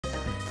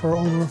for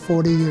over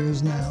 40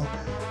 years now.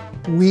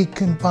 We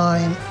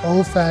combine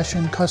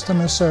old-fashioned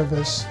customer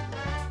service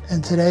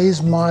and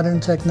today's modern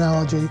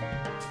technology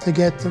to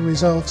get the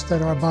results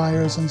that our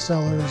buyers and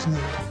sellers need.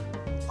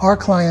 Our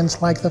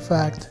clients like the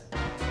fact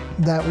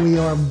that we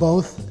are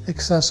both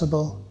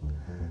accessible,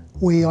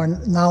 we are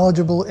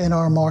knowledgeable in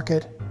our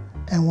market,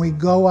 and we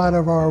go out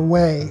of our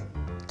way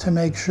to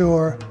make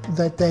sure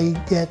that they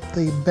get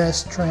the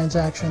best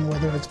transaction,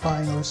 whether it's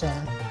buying or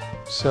selling.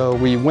 So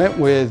we went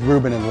with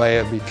Rubin and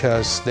Leah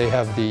because they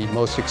have the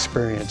most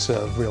experience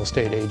of real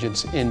estate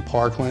agents in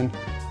Parkland.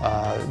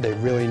 They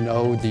really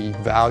know the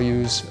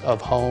values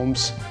of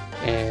homes,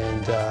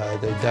 and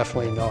they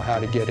definitely know how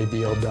to get a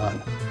deal done,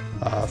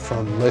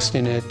 from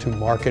listing it to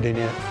marketing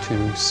it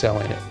to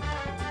selling it.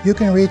 You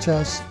can reach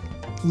us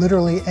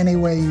literally any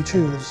way you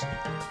choose,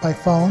 by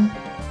phone,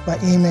 by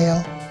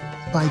email,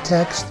 by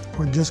text,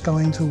 or just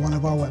going to one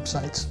of our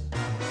websites.